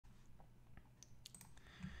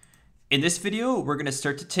In this video, we're going to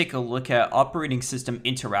start to take a look at operating system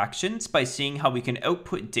interactions by seeing how we can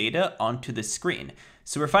output data onto the screen.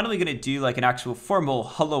 So we're finally going to do like an actual formal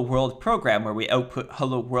Hello World program where we output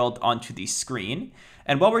Hello World onto the screen.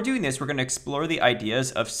 And while we're doing this, we're going to explore the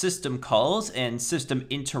ideas of system calls and system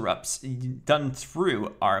interrupts done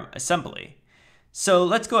through ARM assembly. So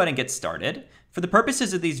let's go ahead and get started. For the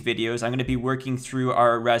purposes of these videos, I'm going to be working through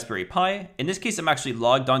our Raspberry Pi. In this case, I'm actually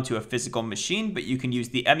logged onto a physical machine, but you can use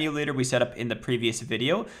the emulator we set up in the previous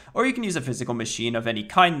video, or you can use a physical machine of any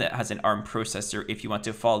kind that has an ARM processor if you want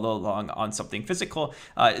to follow along on something physical.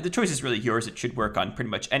 The choice is really yours. It should work on pretty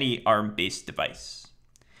much any ARM-based device.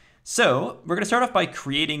 So we're going to start off by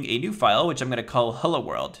creating a new file, which I'm going to call Hello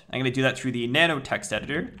World. I'm going to do that through the Nano text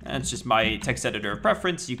editor. That's just my text editor of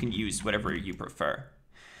preference. You can use whatever you prefer.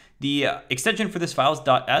 The extension for this file is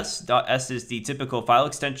 .s. .s is the typical file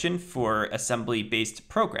extension for assembly-based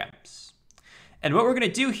programs. And what we're going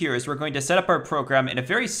to do here is we're going to set up our program in a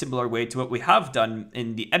very similar way to what we have done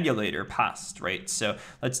in the emulator past, right? So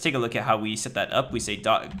let's take a look at how we set that up. We say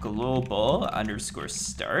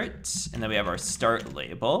 .global_start, and then we have our start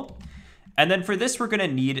label. And then for this, we're going to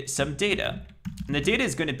need some data. And the data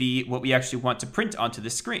is going to be what we actually want to print onto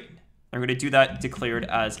the screen. We're going to do that declared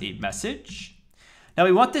as a message. Now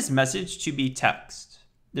we want this message to be text.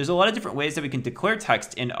 There's a lot of different ways that we can declare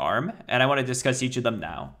text in ARM, and I want to discuss each of them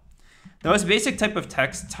now. The most basic type of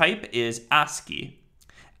text type is ASCII.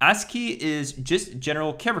 ASCII is just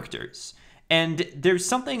general characters. And there's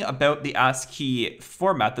something about the ASCII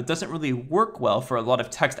format that doesn't really work well for a lot of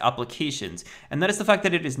text applications, and that is the fact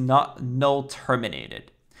that it is not null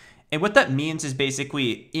terminated. And what that means is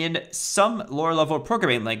basically in some lower level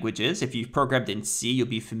programming languages, if you've programmed in C, you'll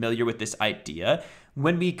be familiar with this idea.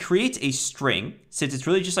 When we create a string, since it's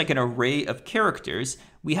really just like an array of characters,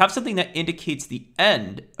 we have something that indicates the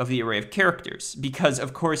end of the array of characters. Because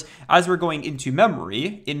of course, as we're going into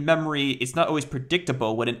memory, in memory, it's not always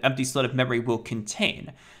predictable what an empty slot of memory will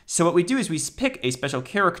contain. So what we do is we pick a special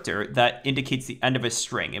character that indicates the end of a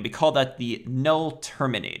string, and we call that the Null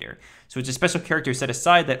Terminator. So it's a special character set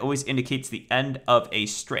aside that always indicates the end of a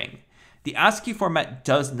string. The ASCII format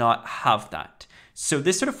does not have that. So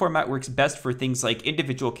this sort of format works best for things like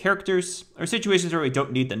individual characters or situations where we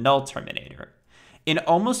don't need the null terminator. In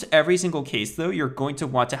almost every single case, though, you're going to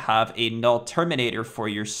want to have a null terminator for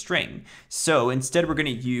your string. So instead, we're going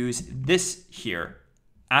to use this here,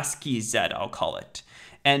 asciz, I'll call it.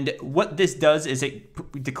 And what this does is it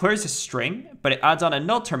declares a string, but it adds on a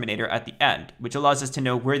null terminator at the end, which allows us to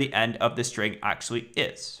know where the end of the string actually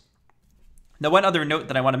is. Now, one other note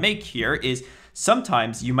that I want to make here is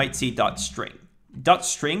sometimes you might see .string.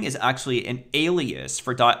 .string is actually an alias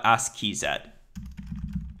for .asciz.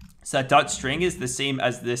 So that .string is the same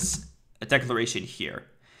as this declaration here.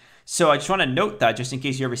 So I just want to note that just in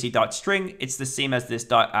case you ever see .string, it's the same as this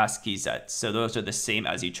 .asciz. So those are the same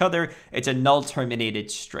as each other. It's a null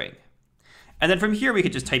terminated string. And then from here, we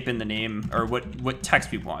could just type in the name or what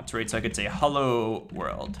text we want, right? So I could say hello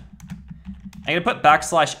world. I'm going to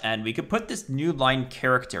put \n. We could put this new line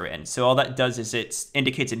character in. So all that does is it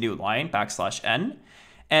indicates a new line, \n.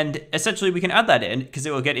 And essentially we can add that in because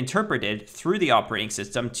it will get interpreted through the operating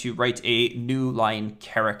system to write a new line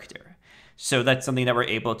character. So that's something that we're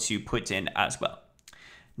able to put in as well.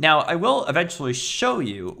 Now, I will eventually show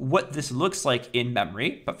you what this looks like in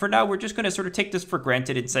memory, but for now, we're just going to sort of take this for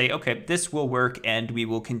granted and say, okay, this will work, and we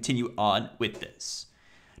will continue on with this.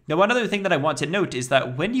 Now, one other thing that I want to note is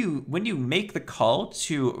that when you make the call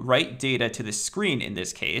to write data to the screen in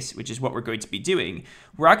this case, which is what we're going to be doing,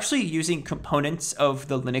 we're actually using components of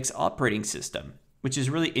the Linux operating system, which is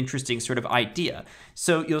a really interesting sort of idea.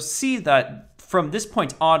 So you'll see that from this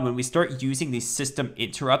point on, when we start using these system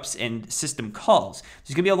interrupts and system calls,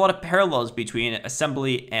 there's going to be a lot of parallels between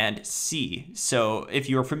assembly and C. So if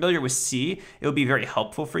you're familiar with C, it will be very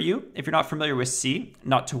helpful for you. If you're not familiar with C,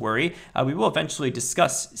 not to worry. We will eventually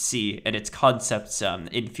discuss C and its concepts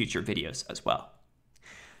in future videos as well.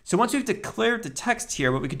 So once we've declared the text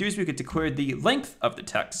here, what we could do is we could declare the length of the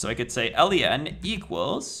text. So I could say len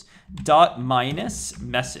equals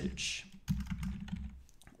 .-message.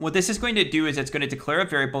 What this is going to do is it's going to declare a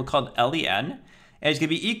variable called len, and it's going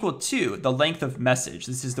to be equal to the length of message.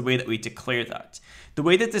 This is the way that we declare that. The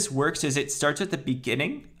way that this works is it starts at the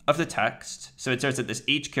beginning of the text. So it starts at this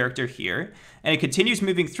H character here, and it continues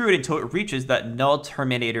moving through it until it reaches that null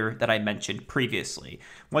terminator that I mentioned previously.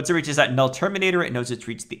 Once it reaches that null terminator, it knows it's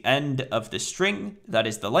reached the end of the string. That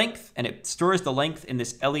is the length, and it stores the length in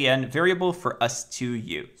this len variable for us to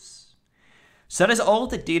use. So that is all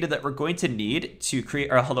the data that we're going to need to create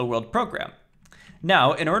our Hello World program.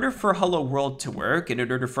 Now, in order for Hello World to work, and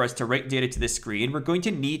in order for us to write data to the screen, we're going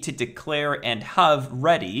to need to declare and have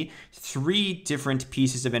ready 3 different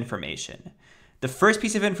pieces of information. The first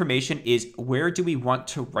piece of information is where do we want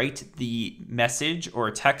to write the message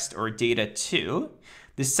or text or data to.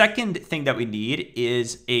 The second thing that we need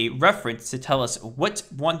is a reference to tell us what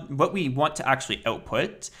we want to actually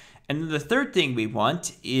output. And then the third thing we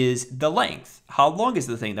want is the length. How long is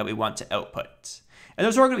the thing that we want to output? And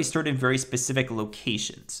those are all going to be stored in very specific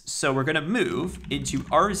locations. So we're going to move into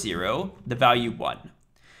R0, the value 1.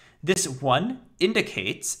 This 1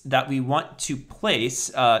 indicates that we want to place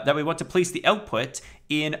the output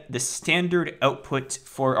in the standard output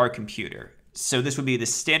for our computer. So this would be the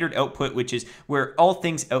standard output, which is where all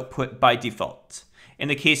things output by default. In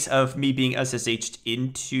the case of me being SSH'd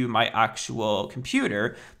into my actual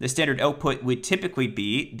computer, the standard output would typically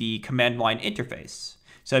be the command line interface.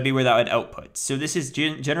 So that'd be where that would output. So this is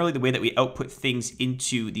generally the way that we output things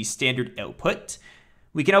into the standard output.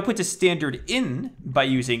 We can output to standard in by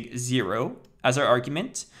using 0 as our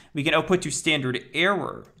argument. We can output to standard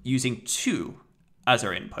error using 2 as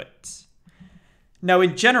our input. Now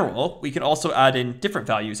in general, we can also add in different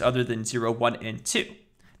values other than 0, 1, and 2.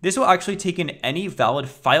 This will actually take in any valid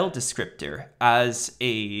file descriptor as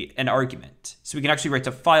an argument. So we can actually write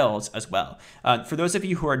to files as well. For those of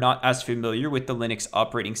you who are not as familiar with the Linux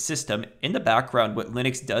operating system, in the background, what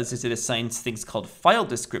Linux does is it assigns things called file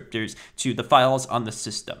descriptors to the files on the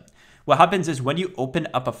system. What happens is when you open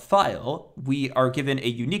up a file, we are given a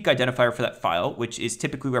unique identifier for that file, which is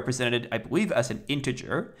typically represented, I believe, as an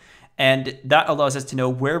integer. And that allows us to know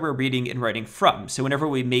where we're reading and writing from. So whenever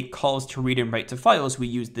we make calls to read and write to files, we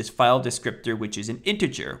use this file descriptor, which is an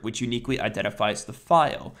integer, which uniquely identifies the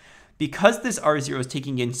file. Because this R0 is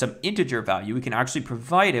taking in some integer value, we can actually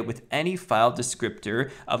provide it with any file descriptor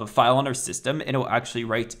of a file on our system, and it will actually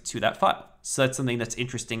write to that file. So that's something that's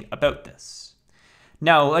interesting about this.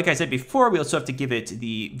 Now, like I said before, we also have to give it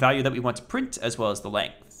the value that we want to print as well as the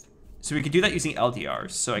length. So we can do that using LDR.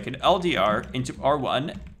 So I can LDR into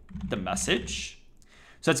R1, the message.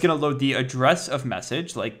 So that's going to load the address of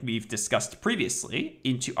message, like we've discussed previously,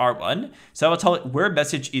 into R1. So I will tell it where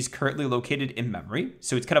message is currently located in memory.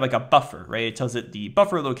 So it's kind of like a buffer, right? It tells it the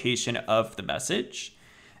buffer location of the message.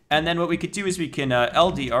 And then what we could do is we can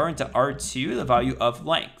LDR into R2, the value of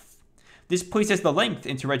length. This places the length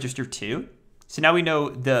into register 2. So now we know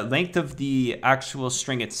the length of the actual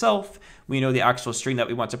string itself. We know the actual string that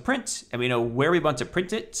we want to print, and we know where we want to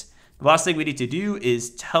print it. The last thing we need to do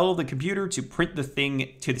is tell the computer to print the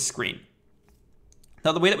thing to the screen.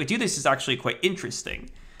 Now, the way that we do this is actually quite interesting.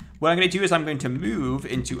 What I'm going to do is I'm going to move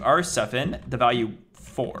into R7, the value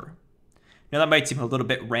 4. Now, that might seem a little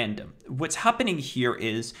bit random. What's happening here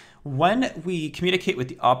is when we communicate with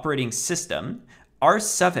the operating system,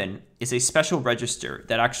 R7 is a special register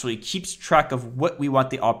that actually keeps track of what we want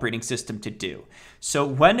the operating system to do. So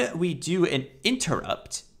when we do an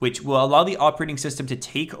interrupt, which will allow the operating system to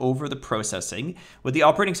take over the processing, what the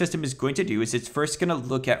operating system is going to do is it's first going to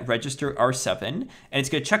look at register R7, and it's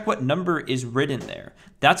going to check what number is written there.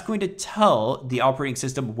 That's going to tell the operating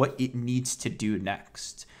system what it needs to do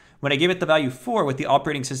next. When I give it the value 4, what the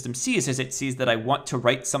operating system sees is it sees that I want to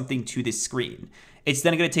write something to this screen. It's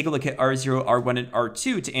then going to take a look at R0, R1, and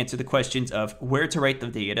R2 to answer the questions of where to write the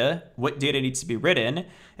data, what data needs to be written,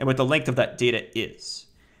 and what the length of that data is.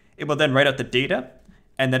 It will then write out the data,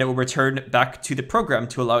 and then it will return back to the program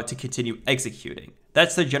to allow it to continue executing.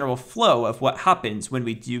 That's the general flow of what happens when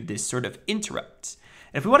we do this sort of interrupt.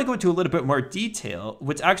 If we want to go into a little bit more detail,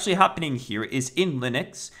 what's actually happening here is in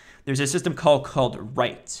Linux, there's a system call called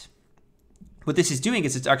write. What this is doing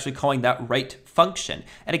is it's actually calling that write function.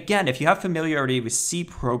 And again, if you have familiarity with C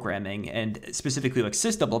programming, and specifically like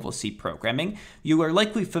system level C programming, you are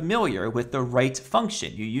likely familiar with the write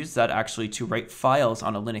function. You use that actually to write files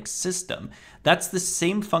on a Linux system. That's the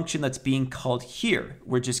same function that's being called here.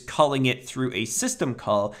 We're just calling it through a system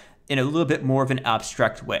call in a little bit more of an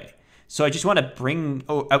abstract way. So I just want to bring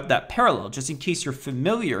out that parallel just in case you're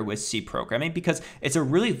familiar with C programming, because it's a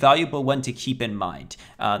really valuable one to keep in mind,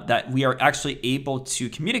 that we are actually able to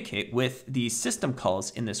communicate with these system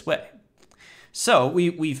calls in this way. So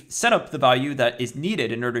we've set up the value that is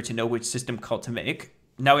needed in order to know which system call to make.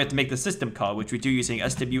 Now we have to make the system call, which we do using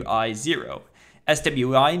SWI0.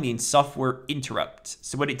 SWI means software interrupt.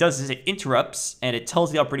 So what it does is it interrupts and it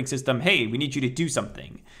tells the operating system, hey, we need you to do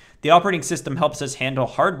something. The operating system helps us handle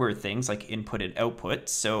hardware things like input and output,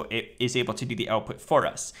 so it is able to do the output for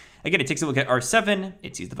us. Again, it takes a look at R7,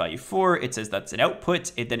 it sees the value 4, it says that's an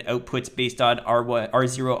output, it then outputs based on R0,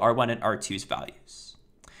 R1, and R2's values.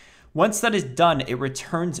 Once that is done, it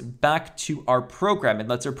returns back to our program and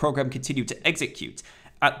lets our program continue to execute.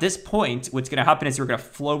 At this point, what's going to happen is we're going to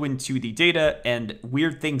flow into the data and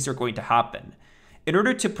weird things are going to happen. In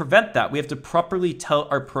order to prevent that, we have to properly tell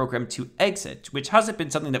our program to exit, which hasn't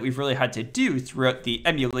been something that we've really had to do throughout the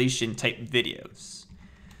emulation type videos.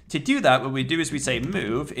 To do that, what we do is we say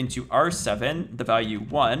move into R7, the value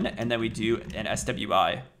 1, and then we do an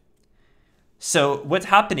SWI. So what's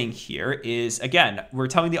happening here is, again, we're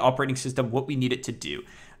telling the operating system what we need it to do.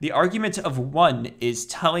 The argument of 1 is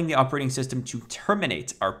telling the operating system to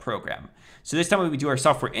terminate our program. So this time when we do our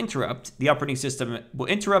software interrupt, the operating system will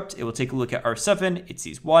interrupt, it will take a look at R7, it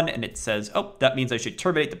sees 1, and it says, oh, that means I should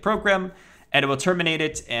terminate the program, and it will terminate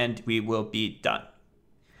it, and we will be done.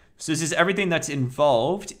 So this is everything that's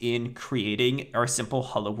involved in creating our simple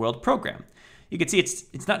Hello World program. You can see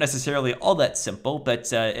it's not necessarily all that simple, but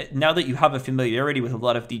now that you have a familiarity with a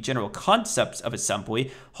lot of the general concepts of assembly,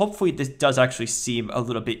 hopefully this does actually seem a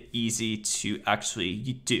little bit easy to actually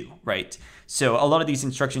do, right? So a lot of these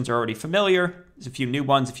instructions are already familiar. There's a few new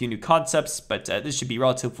ones, a few new concepts, but this should be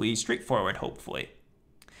relatively straightforward, hopefully.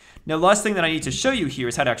 Now, the last thing that I need to show you here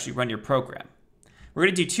is how to actually run your program. We're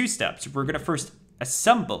going to do 2 steps. We're going to first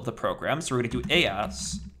assemble the program. So we're going to do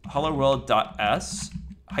as hello world.s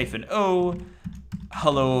 -o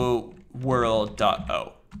hello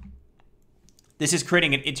world.o. This is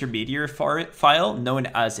creating an intermediary file known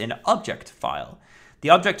as an object file. The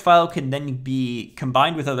object file can then be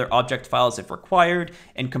combined with other object files if required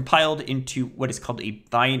and compiled into what is called a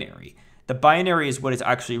binary. The binary is what is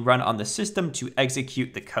actually run on the system to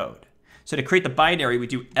execute the code. So to create the binary, we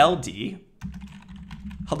do ld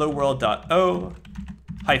hello world.o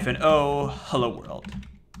 -o hello world.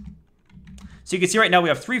 So you can see right now we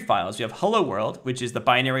have 3 files. We have hello world, which is the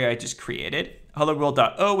binary I just created, hello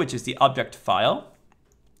world.o, which is the object file,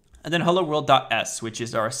 and then hello world.s, which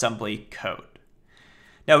is our assembly code.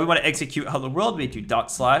 Now we want to execute hello world, we do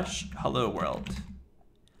 /hello world.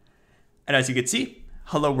 And as you can see,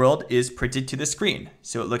 hello world is printed to the screen.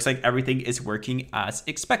 So it looks like everything is working as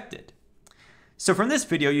expected. So from this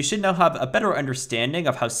video, you should now have a better understanding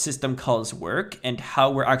of how system calls work and how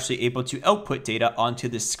we're actually able to output data onto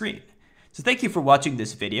the screen. So thank you for watching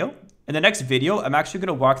this video. In the next video, I'm actually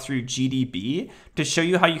going to walk through GDB to show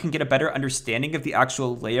you how you can get a better understanding of the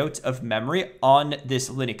actual layout of memory on this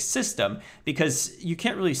Linux system, because you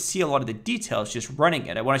can't really see a lot of the details just running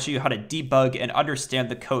it. I want to show you how to debug and understand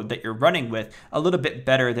the code that you're running with a little bit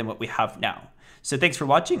better than what we have now. So thanks for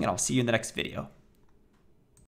watching, and I'll see you in the next video.